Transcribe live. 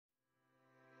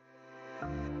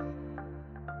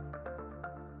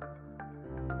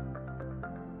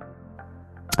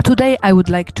Today, I would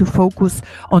like to focus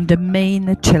on the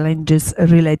main challenges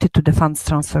related to the funds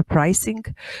transfer pricing.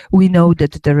 We know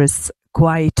that there is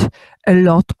quite a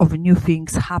lot of new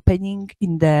things happening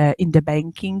in the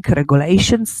banking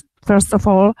regulations. First of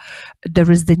all,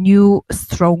 there is the new,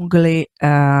 strongly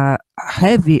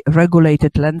heavy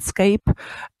regulated landscape.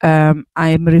 I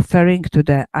am referring to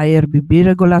the IRBB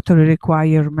regulatory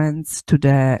requirements, to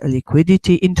the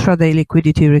intraday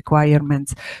liquidity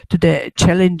requirements, to the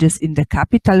challenges in the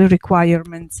capital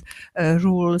requirements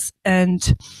rules,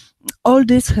 and all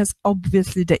this has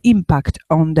obviously the impact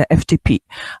on the FTP.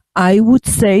 I would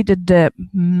say that the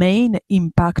main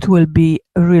impact will be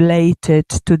related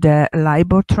to the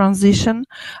LIBOR transition.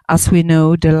 As we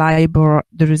know, the LIBOR,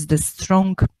 there is the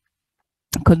strong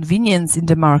convenience in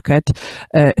the market,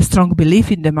 strong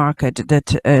belief in the market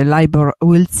that LIBOR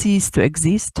will cease to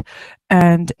exist,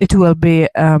 and it will be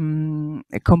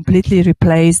completely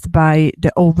replaced by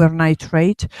the overnight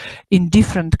rate. In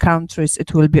different countries,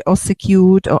 it will be or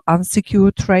secured or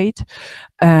unsecured rate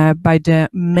by the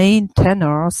main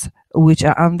tenors which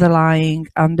are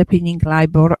underpinning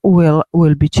LIBOR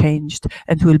will be changed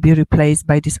and will be replaced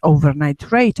by this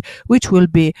overnight rate, which will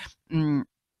be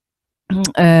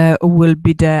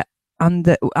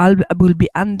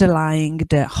underlying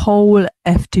the whole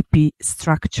FTP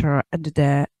structure and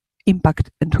the impact,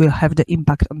 and will have the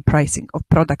impact on pricing of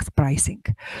products pricing.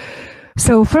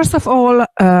 So first of all,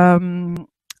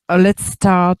 let's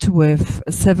start with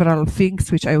several things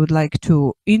which I would like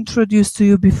to introduce to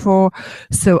you before.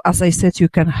 So as I said, you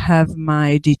can have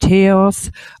my details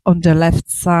on the left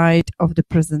side of the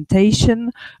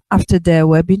presentation after the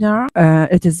webinar.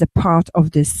 It is a part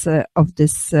of this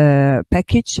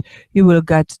package. You will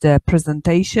get the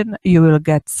presentation, you will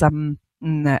get some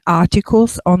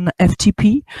articles on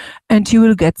FTP, and you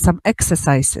will get some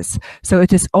exercises. So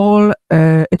it is all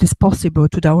it is possible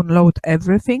to download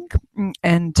everything,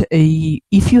 and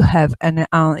if you have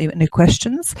any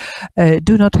questions,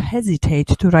 do not hesitate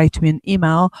to write me an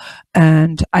email,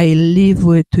 and I leave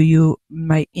to you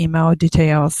my email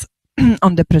details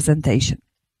on the presentation.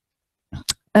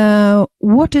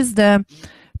 What is the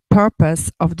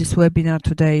purpose of this webinar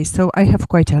today? So I have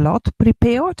quite a lot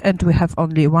prepared, and we have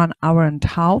only 1 hour and a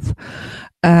half.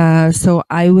 So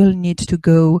I will need to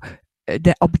go.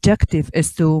 The objective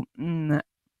is to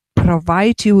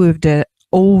provide you with the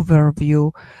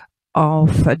overview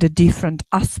of the different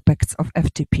aspects of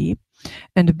FTP.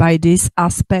 And by these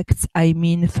aspects, I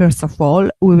mean, first of all,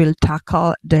 we will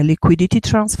tackle the liquidity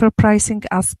transfer pricing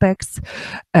aspects.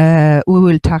 We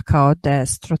will tackle the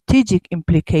strategic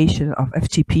implication of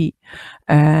FTP.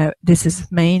 This is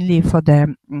mainly for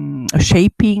the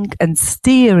shaping and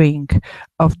steering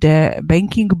of the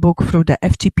banking book through the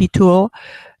FTP tool.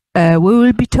 We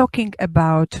will be talking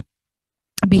about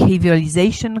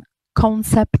behavioralization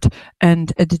concept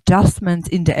and adjustments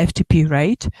in the FTP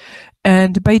rate.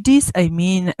 And by this, I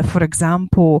mean, for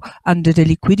example, under the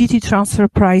liquidity transfer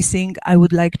pricing, I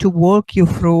would like to walk you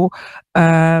through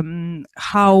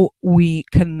how we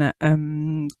can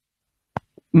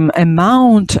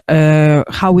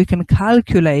how we can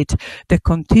calculate the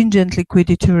contingent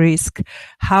liquidity risk,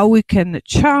 how we can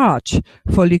charge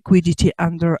for liquidity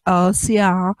under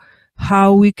LCR,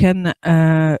 how we can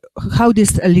how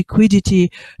this liquidity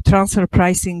transfer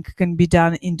pricing can be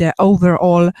done in the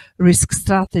overall risk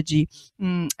strategy,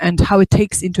 and how it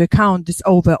takes into account this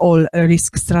overall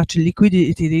risk strategy,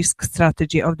 liquidity risk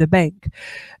strategy of the bank.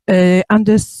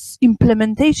 Under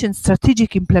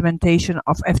strategic implementation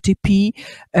of FTP,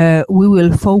 we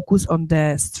will focus on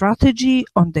the strategy,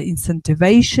 on the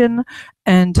incentivation,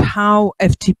 and how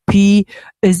FTP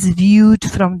is viewed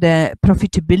from the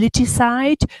profitability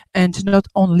side, and not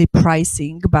only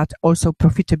pricing, but also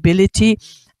profitability,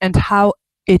 and how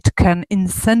it can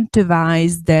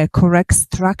incentivize the correct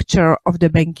structure of the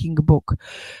banking book.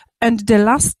 And the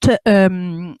last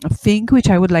thing which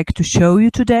I would like to show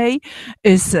you today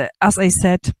is, as I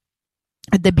said,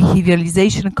 the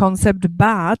behavioralization concept,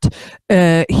 but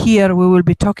here we will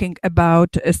be talking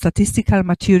about statistical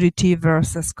maturity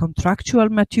versus contractual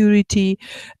maturity,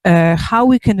 how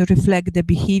we can reflect the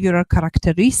behavioral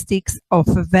characteristics of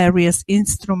various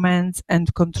instruments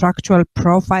and contractual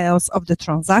profiles of the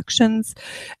transactions,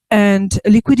 and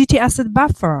liquidity asset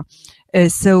buffer.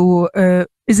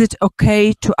 Is it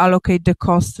okay to allocate the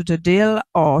cost to the deal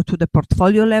or to the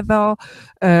portfolio level?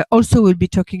 Also, we'll be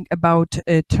talking about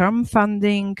term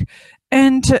funding,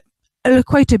 and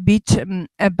quite a bit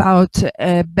about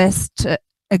best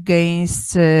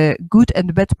against good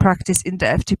and bad practice in the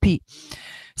FTP.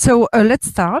 So let's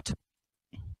start.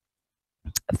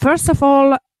 First of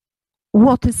all,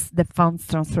 what is the funds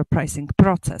transfer pricing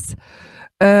process?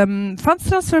 Funds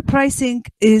transfer pricing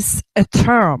is a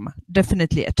term,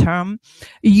 definitely a term,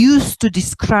 used to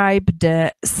describe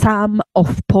the sum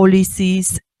of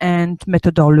policies and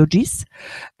methodologies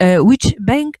which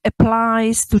bank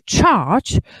applies to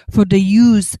charge for the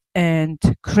use and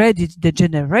credit the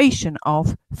generation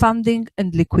of funding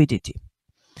and liquidity.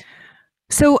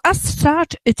 So as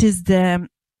such, it is the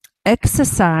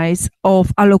exercise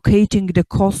of allocating the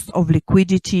cost of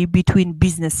liquidity between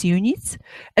business units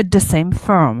at the same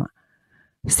firm.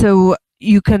 So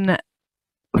you can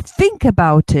think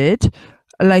about it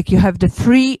like you have the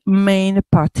three main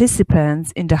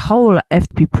participants in the whole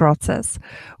FTP process,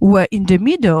 where in the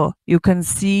middle you can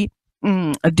see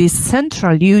this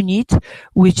central unit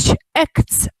which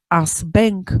acts as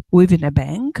bank within a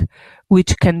bank,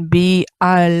 which can be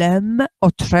ALM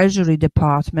or Treasury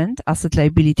Department,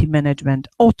 Asset-Liability Management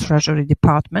or Treasury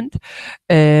Department.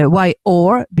 Why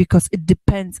or? Because it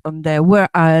depends on where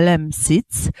ALM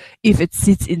sits. If it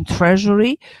sits in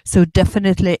Treasury, so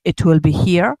definitely it will be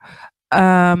here.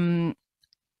 And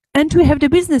we have the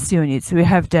business units. We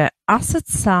have the asset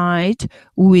side,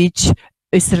 which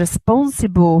is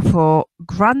responsible for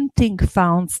granting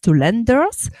funds to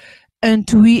lenders, and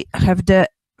we have the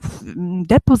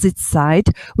deposit side,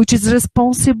 which is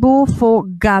responsible for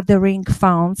gathering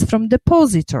funds from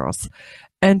depositors.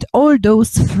 And all those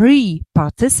three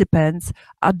participants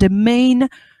are the main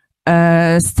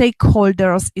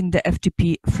stakeholders in the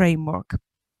FTP framework.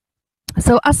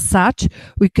 So as such,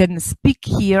 we can speak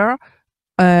here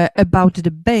about the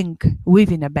bank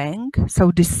within a bank, so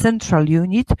this central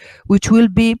unit, which will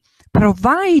be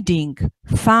providing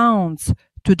funds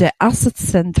to the asset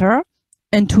center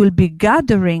and will be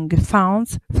gathering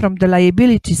funds from the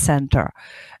liability center.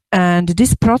 And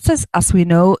this process, as we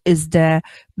know, is the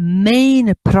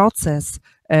main process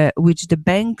which the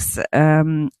banks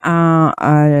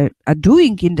are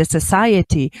doing in the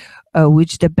society,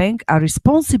 which the bank are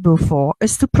responsible for,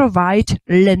 is to provide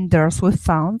lenders with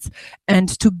funds and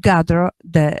to gather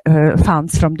the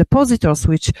funds from depositors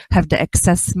which have the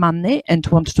excess money and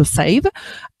want to save,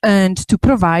 and to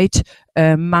provide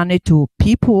money to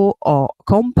people or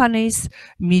companies,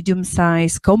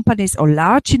 medium-sized companies or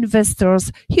large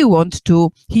investors. He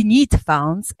need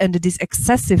funds, and this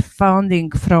excessive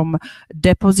funding from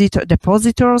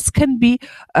depositors can be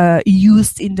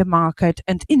used in the market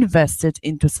and invested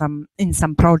into in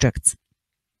some projects.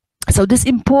 So these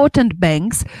important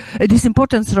roles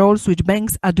which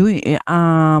banks are doing,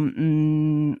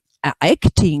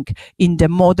 acting in the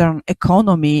modern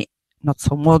economy. Not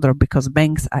so modern, because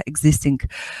banks are existing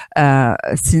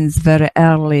since very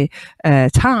early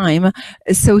time.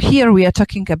 So here we are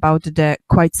talking about the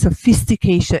quite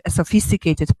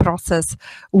sophisticated process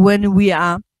when we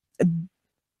are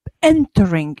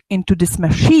entering into this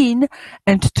machine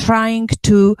and trying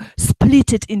to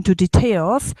split it into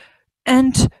details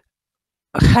and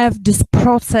have this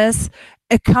process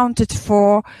accounted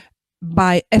for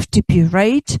by FTP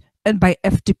rate and by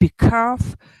FTP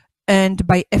curve and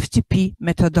by FTP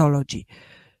methodology.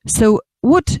 So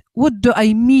what do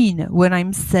I mean when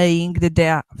I'm saying that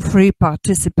there are three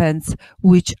participants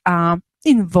which are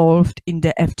involved in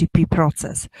the FTP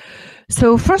process?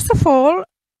 So first of all,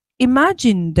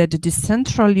 imagine that the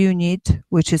central unit,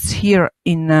 which is here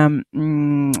in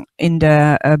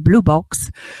the blue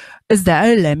box, is the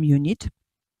ALM unit,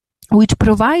 which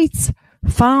provides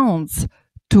funds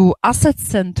to asset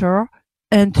center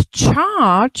and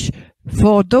charge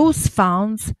for those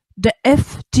funds the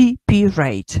FTP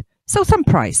rate. So some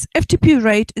price. FTP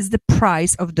rate is the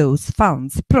price of those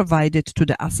funds provided to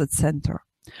the asset center.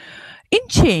 In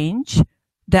change,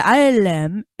 the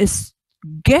ALM is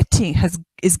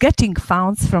getting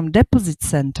funds from deposit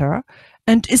center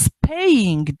and is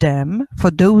paying them for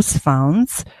those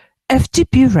funds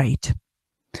FTP rate.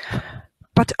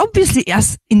 But obviously,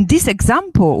 as in this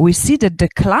example, we see that the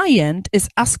client is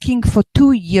asking for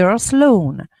 2 years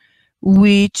loan,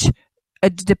 which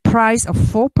at the price of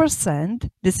 4%,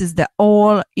 this is the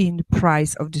all-in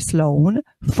price of this loan,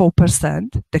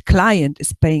 4%. The client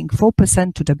is paying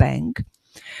 4% to the bank.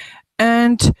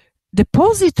 And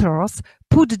depositors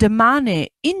put the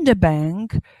money in the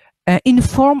bank in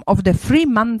form of the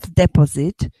 3-month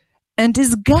deposit and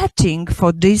is getting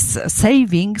for these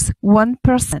savings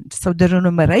 1%. So the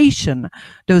remuneration,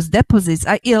 those deposits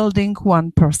are yielding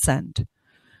 1%.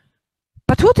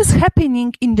 But what is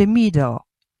happening in the middle,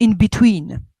 in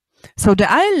between? So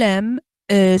the ALM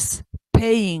is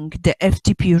paying the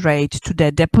FTP rate to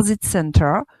the deposit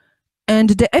center, and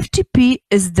the FTP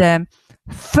is the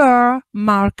fair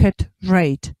market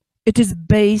rate. It is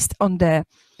based on the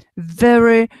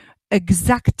very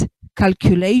exact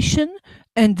calculation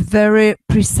and very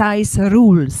precise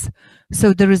rules.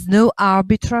 So there is no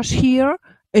arbitrage here.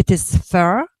 It is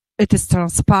fair, it is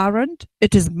transparent,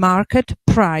 it is market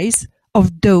price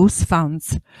of those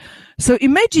funds. So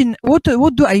imagine, what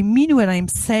do I mean when I'm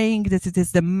saying that it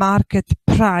is the market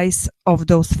price of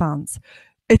those funds?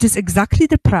 It is exactly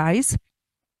the price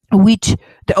which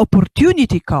the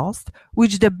opportunity cost,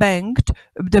 which the bank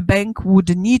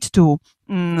would need to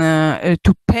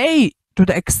pay to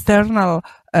the external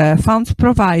funds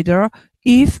provider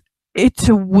if it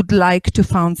would like to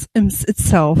fund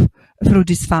itself through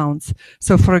these funds.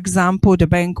 So, for example, the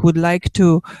bank would like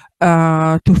to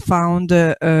fund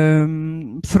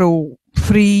through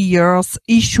 3 years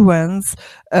issuance,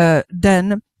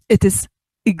 then it is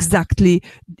exactly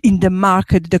in the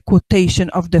market the quotation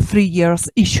of the 3 years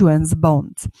issuance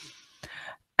bonds.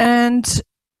 And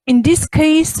in this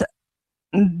case,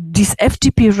 this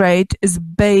FTP rate is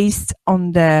based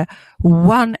on the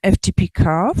 1 FTP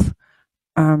curve.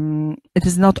 It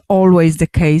is not always the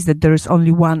case that there is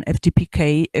only one FTP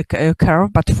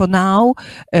curve, but for now,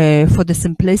 for the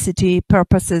simplicity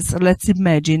purposes, let's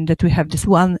imagine that we have this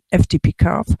one FTP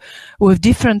curve with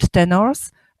different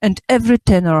tenors, and every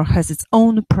tenor has its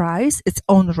own price, its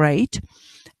own rate,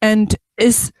 and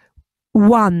it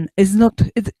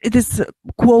is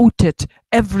quoted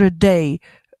every day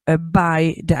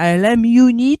by the ALM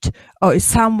unit or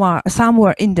somewhere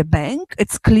in the bank.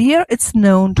 It's clear, it's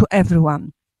known to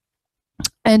everyone.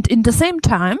 And in the same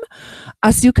time,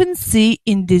 as you can see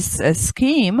in this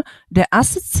scheme, the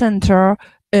asset center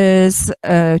is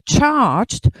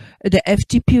charged the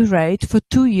FTP rate for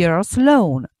 2 years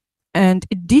loan. And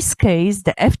in this case,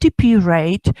 the FTP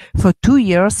rate for 2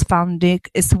 years funding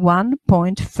is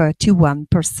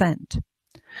 1.31%.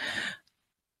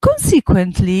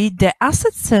 Consequently, the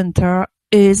asset center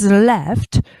is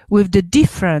left with the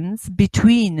difference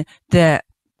between the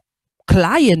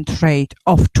client rate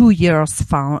of 2 years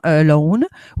loan,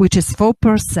 which is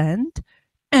 4%,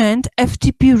 and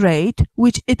FTP rate,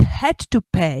 which it had to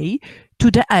pay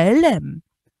to the ALM.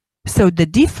 So the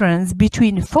difference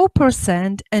between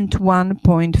 4% and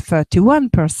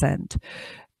 1.31%.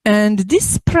 And this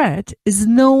spread is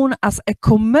known as a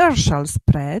commercial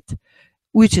spread,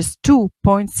 which is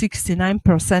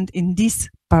 2.69% in this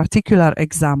particular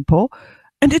example,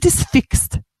 and it is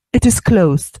fixed, it is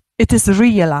closed, it is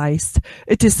realized.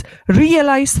 It is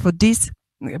realized for this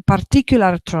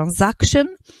particular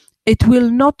transaction. It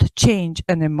will not change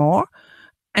anymore,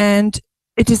 and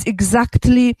it is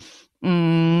exactly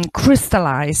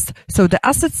crystallized. So the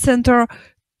asset center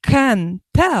can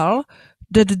tell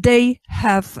that they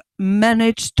have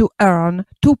managed to earn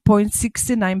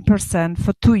 2.69%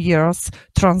 for 2 years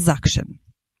transaction.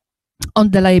 On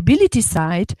the liability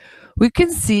side, we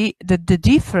can see that the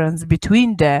difference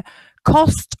between the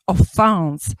cost of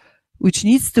funds, which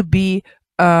needs to be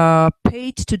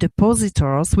paid to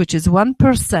depositors, which is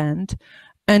 1%,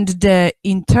 and the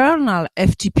internal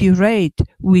FTP rate,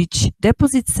 which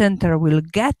deposit center will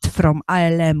get from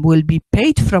ALM, will be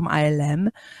paid from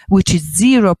ALM, which is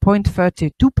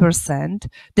 0.32%,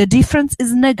 the difference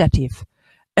is negative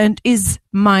and is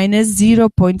minus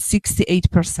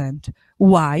 0.68%.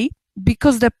 Why?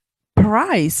 Because the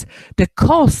price, the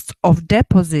cost of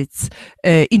deposits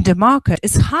in the market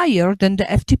is higher than the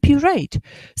FTP rate.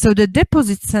 So the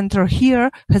deposit center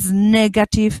here has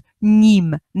negative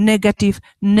NIM, negative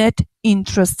net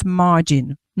interest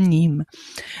margin, NIM.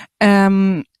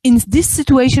 In this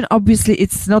situation, obviously,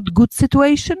 it's not a good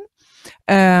situation.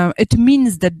 It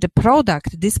means that the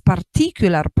product, this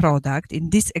particular product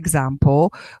in this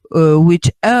example,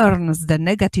 which earns the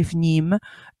negative NIM,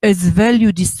 is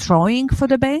value destroying for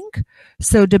the bank.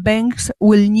 So the banks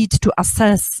will need to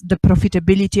assess the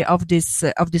profitability of this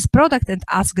product and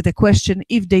ask the question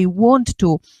if they want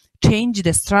to change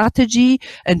the strategy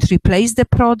and replace the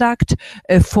product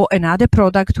for another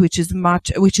product which is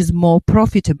more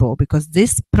profitable, because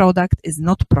this product is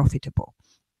not profitable.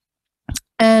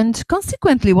 And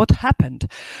consequently, what happened?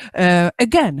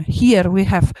 Again, here we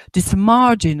have this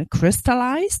margin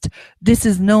crystallized. This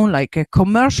is known like a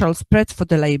commercial spread for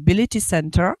the liability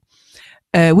center,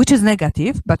 which is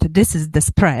negative, but this is the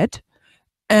spread.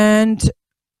 And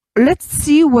let's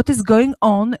see what is going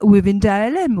on within the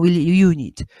ALM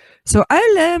unit. So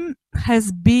ALM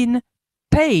has been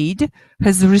paid,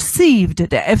 has received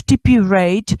the FTP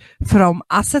rate from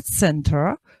asset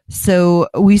center. So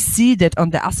we see that on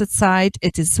the asset side,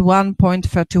 it is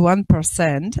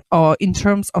 1.31%, or in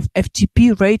terms of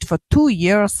FTP rate for 2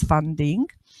 years funding.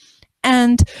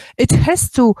 And it has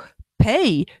to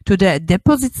pay to the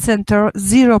deposit center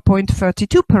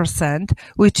 0.32%,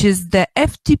 which is the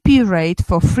FTP rate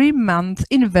for 3-month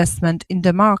investment in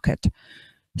the market.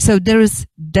 So there is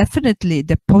definitely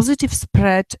the positive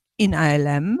spread in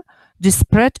ALM. The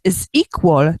spread is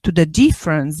equal to the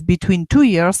difference between 2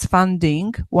 years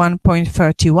funding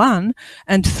 1.31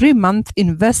 and 3-month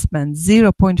investment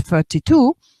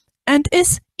 0.32, and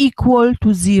is equal to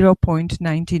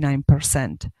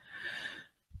 0.99%.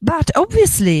 But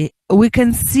obviously, we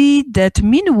can see that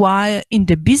meanwhile in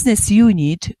the business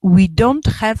unit, we don't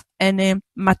have any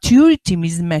maturity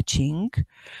mismatching.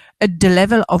 At the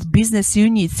level of business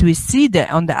units, we see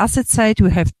that on the asset side,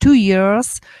 we have 2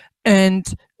 years and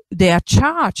they are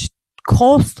charged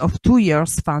cost of 2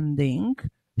 years funding.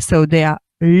 So they are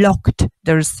locked.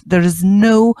 There is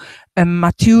no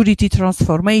maturity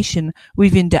transformation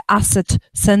within the asset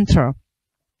center.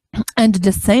 And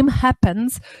the same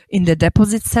happens in the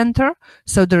deposit center.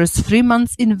 So there is 3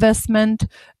 months investment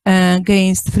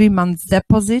against 3 months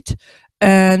deposit,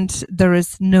 and there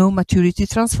is no maturity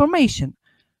transformation.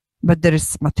 But there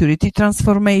is maturity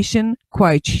transformation,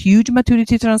 quite huge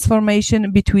maturity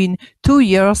transformation between 2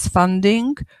 years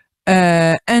funding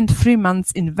and 3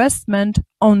 months investment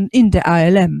in the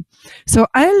ALM. So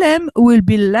ALM will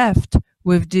be left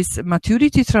with this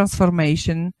maturity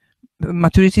transformation.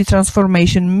 Maturity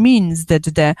transformation means that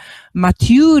the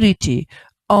maturity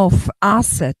of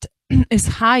asset is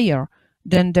higher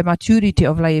than the maturity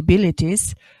of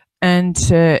liabilities, and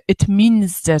it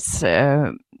means that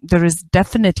there is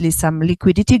definitely some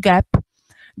liquidity gap,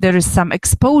 there is some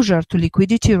exposure to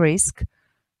liquidity risk,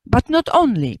 but not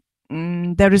only.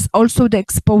 There is also the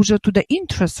exposure to the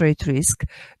interest rate risk,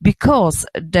 because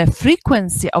the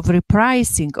frequency of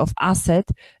repricing of asset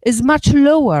is much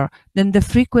lower than the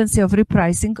frequency of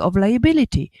repricing of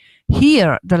liability.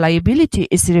 Here, the liability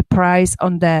is repriced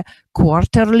on the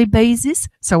quarterly basis,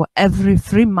 so every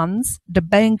 3 months the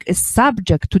bank is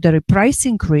subject to the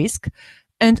repricing risk,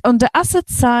 and on the asset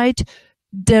side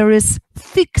there is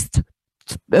fixed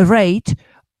rate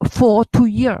for 2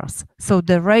 years. So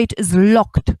the rate is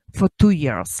locked for 2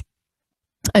 years.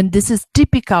 And this is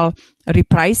typical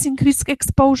repricing risk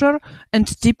exposure and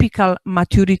typical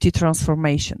maturity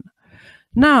transformation.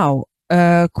 Now,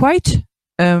 quite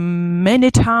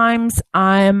many times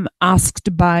I'm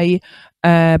asked by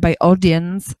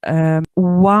audience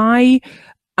why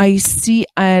I see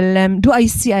ALM. Do I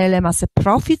see ALM as a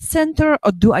profit center,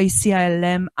 or do I see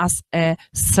ALM as a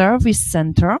service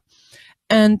center?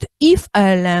 And if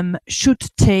ALM should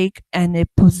take any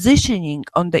positioning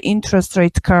on the interest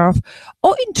rate curve,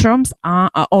 or in terms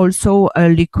also a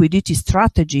liquidity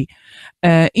strategy,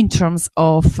 in terms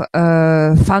of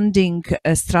funding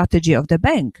strategy of the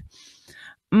bank.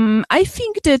 I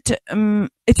think that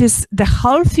it is the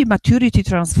healthy maturity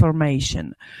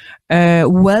transformation,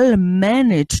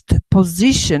 well-managed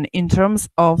position in terms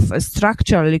of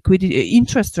structural liquidity,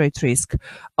 interest rate risk,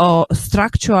 or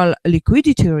structural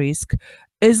liquidity risk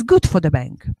is good for the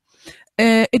bank.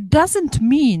 It doesn't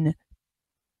mean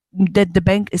that the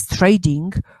bank is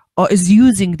trading or is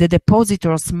using the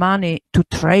depositors' money to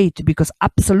trade, because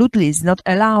absolutely it's not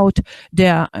allowed. They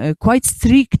are quite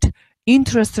strict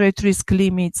interest rate risk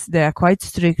limits, there are quite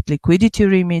strict liquidity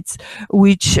limits,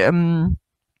 which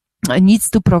needs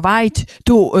to provide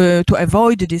to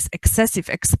avoid this excessive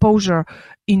exposure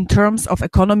in terms of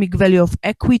economic value of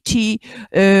equity,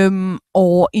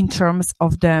 or in terms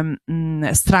of the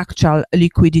structural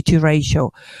liquidity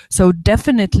ratio. So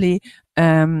definitely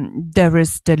there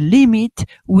is the limit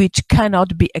which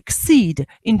cannot be exceeded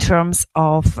in terms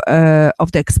of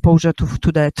the exposure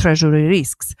to the treasury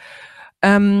risks.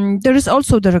 There is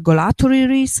also the regulatory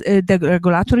risk, the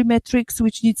regulatory metrics,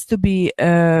 which needs to be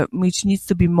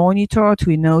monitored.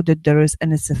 We know that there is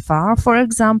NSFR, for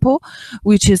example,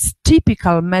 which is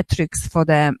typical metrics for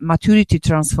the maturity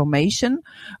transformation,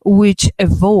 which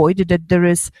avoid that there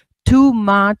is too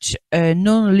much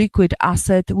non-liquid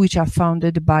asset which are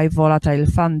funded by volatile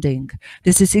funding.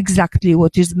 This is exactly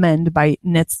what is meant by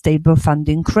net stable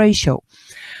funding ratio.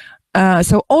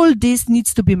 So all this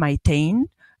needs to be maintained.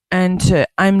 And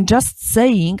I'm just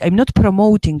saying, I'm not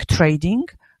promoting trading.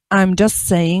 I'm just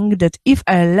saying that if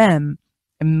ALM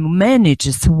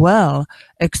manages well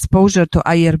exposure to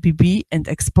IRBB and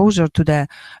exposure to the,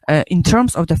 in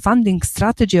terms of the funding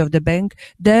strategy of the bank,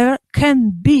 there can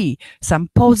be some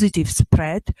positive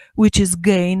spread, which is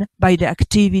gained by the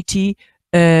activity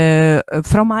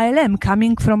from ALM,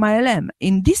 coming from ALM.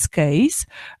 In this case,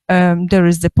 there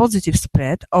is the positive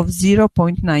spread of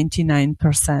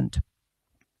 0.99%.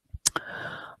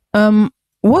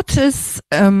 What is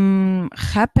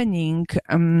happening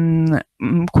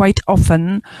quite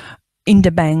often in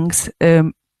the banks,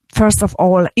 first of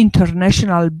all,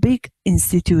 international big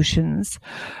institutions,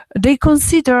 they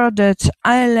consider that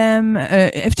ALM,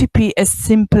 FTP is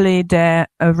simply the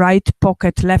right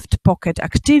pocket, left pocket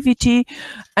activity,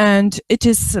 and it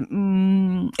is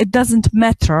it doesn't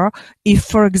matter if,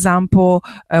 for example,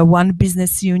 one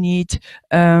business unit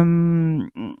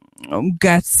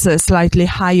gets a slightly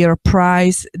higher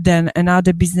price than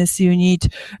another business unit,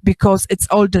 because it's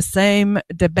all the same.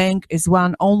 The bank is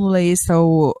one only,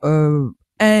 so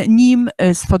NIM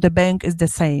is for the bank is the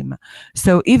same.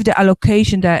 So if the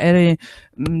allocation, there are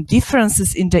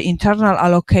differences in the internal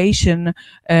allocation,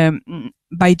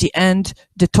 by the end,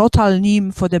 the total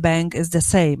NIM for the bank is the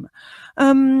same.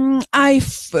 I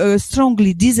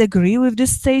strongly disagree with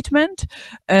this statement,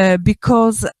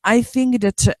 because I think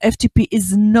that FTP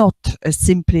is not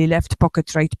simply left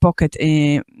pocket, right pocket,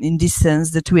 in this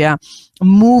sense that we are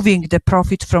moving the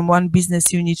profit from one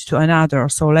business unit to another.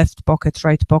 So left pocket,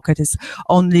 right pocket is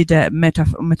only the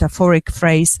metaphoric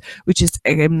phrase, which is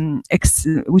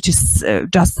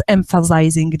just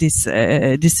emphasizing these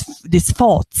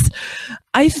thoughts.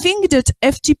 I think that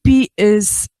FTP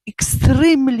is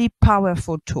extremely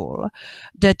powerful tool,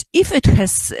 that if it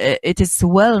is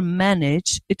well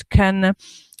managed, it can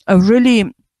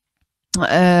really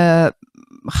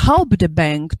help the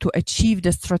bank to achieve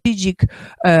the strategic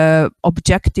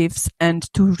objectives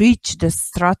and to reach the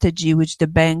strategy which the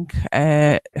bank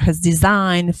has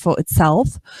designed for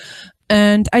itself.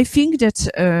 And I think that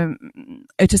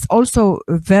it is also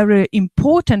a very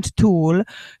important tool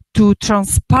to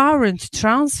transparent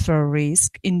transfer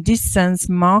risk, in this sense,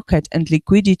 market and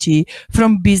liquidity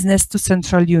from business to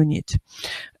central unit.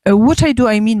 What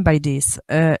I mean by this?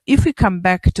 If we come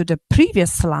back to the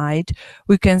previous slide,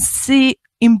 we can see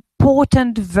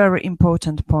very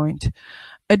important point.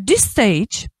 At this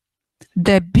stage,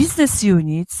 the business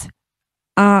units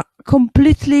are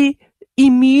completely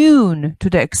immune to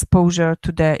the exposure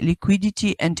to the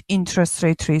liquidity and interest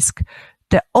rate risk.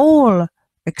 The all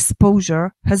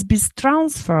exposure has been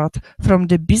transferred from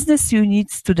the business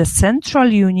units to the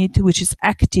central unit, which is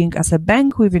acting as a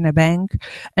bank within a bank,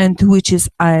 and which is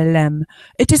ALM.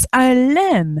 It is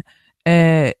ALM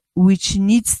which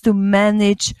needs to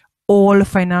manage all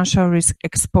financial risk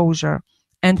exposure.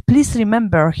 And please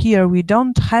remember, here we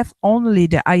don't have only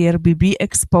the IRBB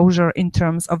exposure in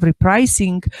terms of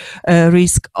repricing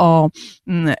risk or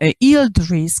yield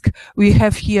risk. We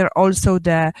have here also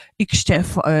the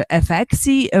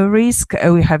FX risk,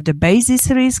 we have the basis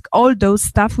risk, all those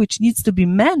stuff which needs to be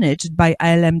managed by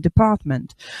ILM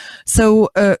department. So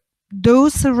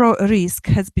those risk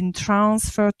has been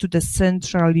transferred to the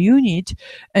central unit,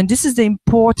 and this is the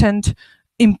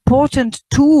important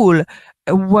tool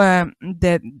where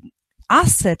the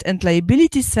asset and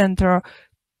liability center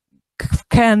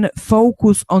can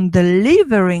focus on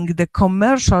delivering the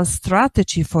commercial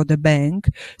strategy for the bank,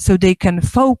 so they can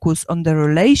focus on the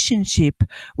relationship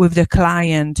with the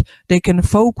client. They can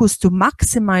focus to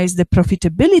maximize the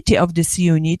profitability of this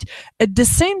unit. At the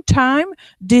same time,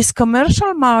 this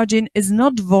commercial margin is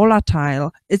not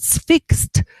volatile. It's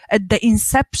fixed at the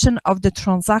inception of the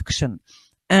transaction.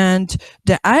 And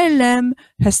the ILM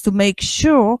has to make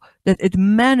sure that it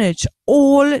manages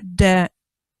all the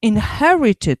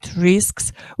inherited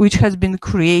risks which has been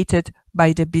created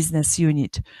by the business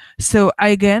unit. So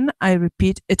again, I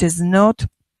repeat, it is not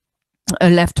a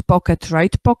left pocket,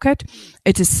 right pocket.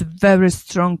 It is a very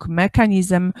strong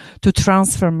mechanism to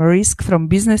transfer risk from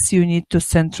business unit to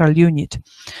central unit.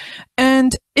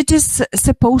 And it is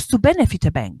supposed to benefit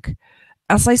a bank.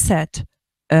 As I said,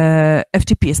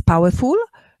 FTP is powerful.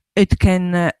 It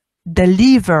can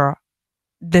deliver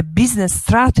the business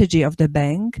strategy of the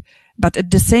bank, but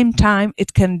at the same time,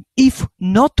 it can, if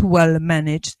not well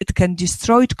managed, it can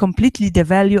destroy completely the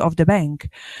value of the bank.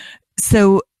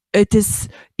 So it is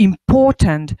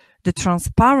important, the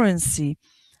transparency,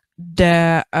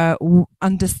 the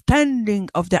understanding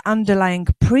of the underlying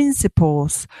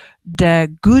principles,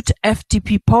 the good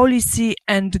FTP policy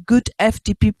and good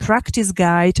FTP practice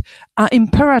guide are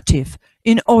imperative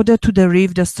in order to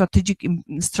derive the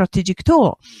strategic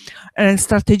tool and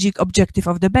strategic objective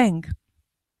of the bank.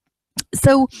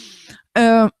 So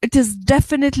it is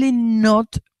definitely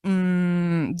not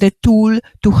the tool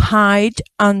to hide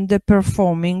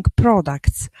underperforming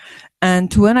products.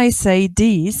 And when I say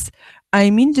this, I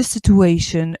mean the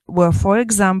situation where, for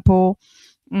example,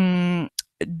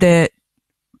 the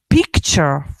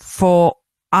picture for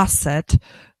asset,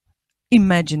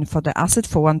 imagine for the asset,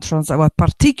 for one a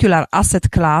particular asset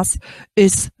class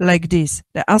is like this.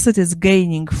 The asset is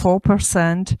gaining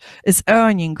 4%, is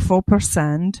earning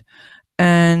 4%,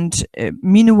 And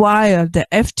meanwhile, the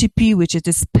FTP, which it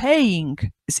is paying,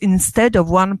 is instead of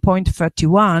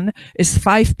 1.31, is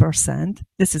 5%.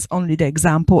 This is only the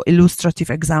example, illustrative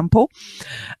example.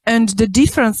 And the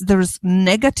difference, there is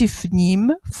negative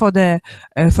NIM for the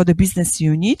business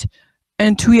unit,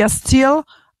 and we are still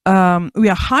we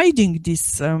are hiding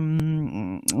this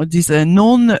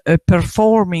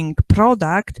non-performing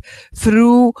product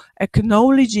through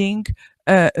acknowledging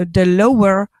the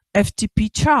lower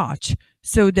FTP charge.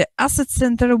 So the asset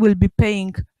center will be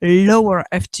paying lower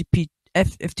FTP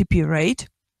rate.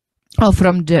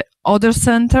 From the other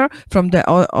center, from the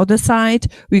other side,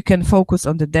 we can focus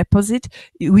on the deposit.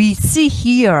 We see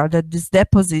here that this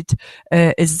deposit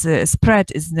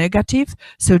spread is negative,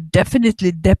 so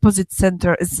definitely deposit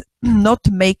center is not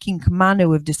making money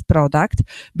with this product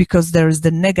because there is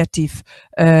the negative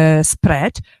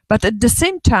spread. But at the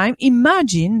same time,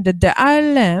 imagine that the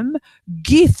ALM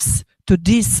gives to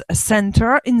this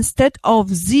center, instead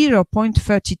of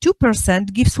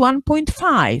 0.32%, gives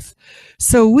 1.5.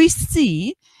 So we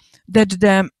see that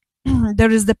there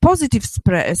is the positive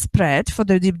spread for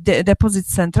the deposit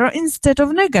center instead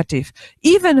of negative,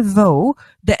 even though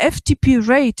the FTP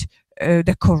rate,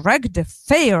 the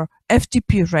fair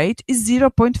FTP rate is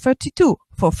 0.32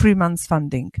 for 3 months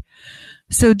funding.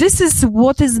 So this is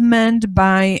what is meant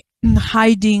by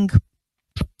hiding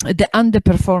the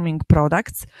underperforming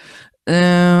products.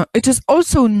 It is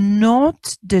also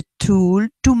not the tool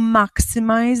to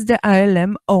maximize the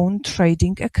ALM own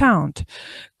trading account.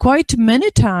 Quite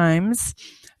many times,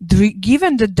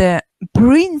 given that the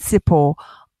principle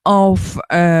of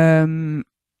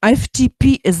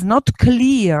FTP is not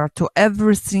clear to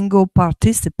every single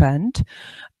participant,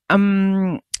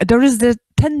 there is the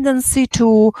tendency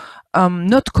to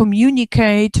not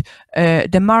communicate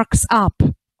the marks up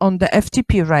on the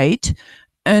FTP rate,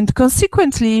 and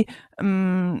consequently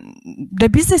the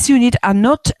business unit are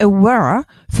not aware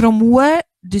from where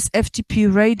this FTP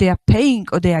rate they are paying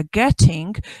or they are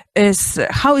getting is,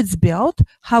 how it's built,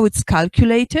 how it's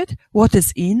calculated, what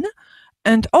is in.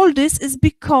 And all this is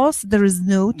because there is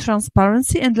no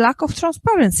transparency and lack of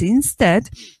transparency. Instead,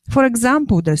 for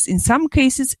example, there's in some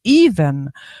cases,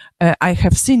 even I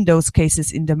have seen those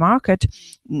cases in the market,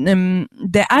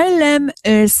 the ILM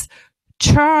is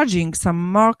charging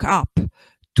some markup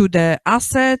to the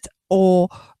asset, or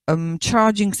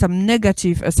charging some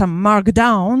negative, some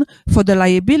markdown for the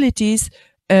liabilities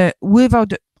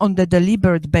without, on the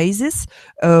deliberate basis,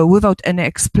 without any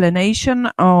explanation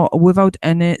or without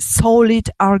any solid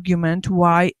argument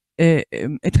why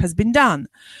it has been done.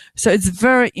 So it's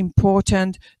very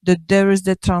important that there is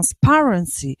the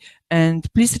transparency. And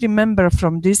please remember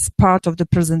from this part of the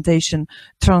presentation,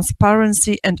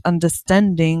 transparency and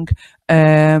understanding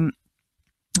of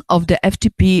the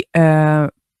FTP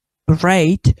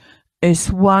rate is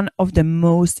one of the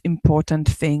most important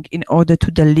things in order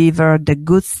to deliver the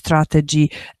good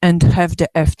strategy and have the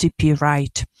FTP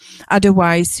right.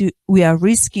 Otherwise, we are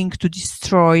risking to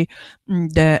destroy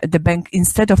the bank.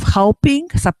 Instead of helping,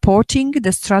 supporting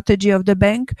the strategy of the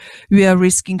bank, we are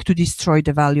risking to destroy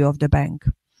the value of the bank.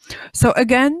 So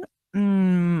again,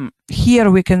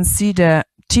 here we can see the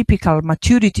typical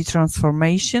maturity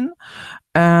transformation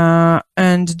and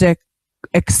the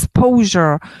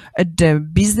exposure at the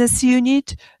business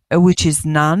unit, which is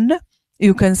none.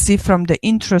 You can see from the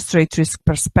interest rate risk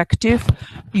perspective,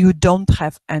 you don't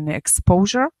have any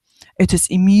exposure. It is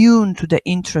immune to the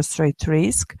interest rate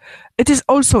risk. It is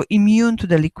also immune to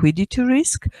the liquidity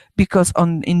risk, because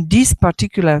in this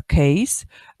particular case,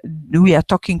 we are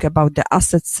talking about the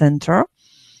asset center.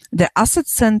 The asset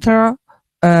center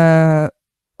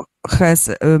has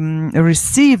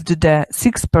received the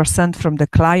 6% from the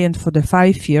client for the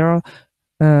 5-year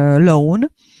loan.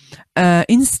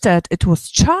 Instead, it was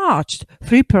charged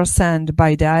 3%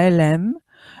 by the ALM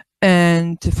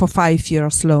and for 5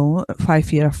 years loan,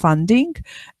 5-year funding.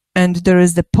 And there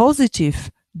is the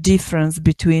positive difference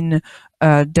between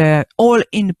the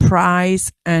all-in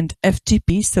price and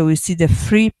FTP. So we see the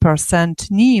 3%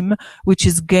 NIM, which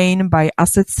is gained by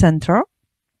asset center.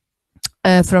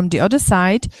 From the other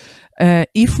side,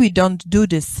 if we don't do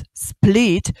this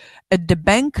split at the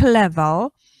bank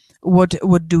level, what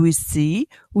do we see?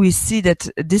 We see that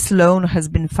this loan has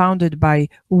been funded by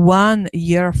 1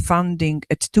 year funding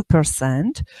at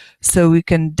 2%. So we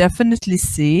can definitely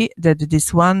see that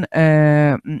this 1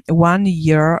 year,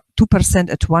 2%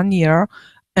 at 1 year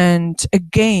and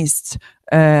against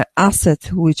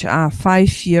assets which are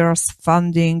 5 years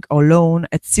funding or loan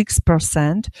at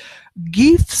 6%,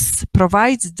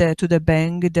 provides to the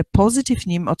bank the positive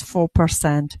NIM of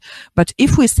 4%. But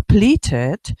if we split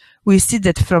it, we see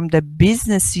that from the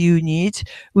business unit,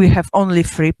 we have only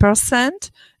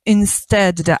 3%.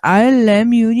 Instead, the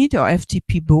ALM unit or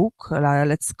FTP book,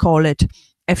 let's call it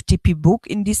FTP book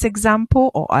in this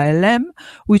example, or ALM,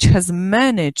 which has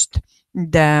managed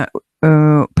the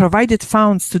provided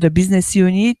funds to the business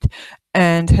unit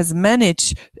and has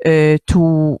managed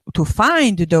to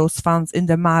find those funds in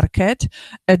the market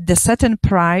at the certain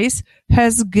price,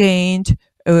 has gained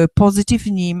a positive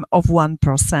NIM of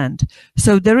 1%.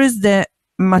 So there is the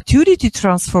maturity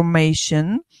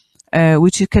transformation,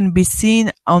 which can be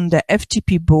seen on the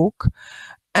FTP book,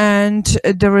 and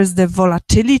there is the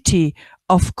volatility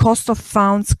of cost of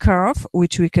funds curve,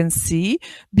 which we can see,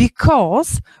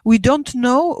 because we don't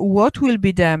know what will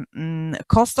be the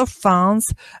cost of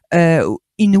funds in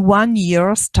 1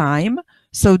 year's time.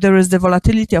 So there is the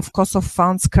volatility of cost of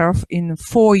funds curve in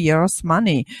 4 years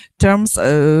money terms,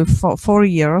 for 4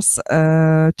 years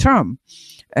term.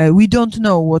 We don't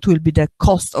know what will be the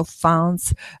cost of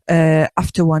funds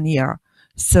after 1 year.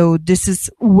 So this is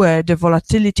where the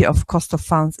volatility of cost of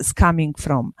funds is coming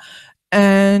from.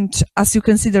 And as you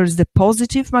can see, there is the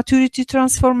positive maturity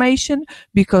transformation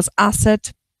because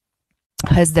asset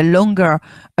has the longer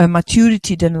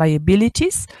maturity than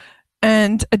liabilities.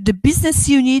 And at the business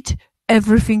unit,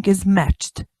 everything is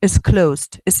matched, is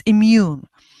closed, is immune.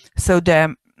 So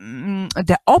the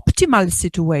optimal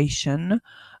situation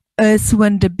is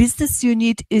when the business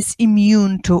unit is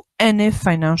immune to any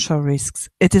financial risks.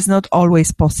 It is not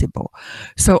always possible.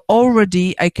 So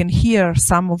already I can hear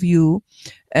some of you,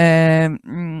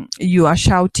 you are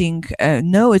shouting,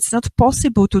 no, it's not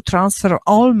possible to transfer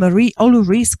all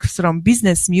risks from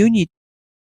business unit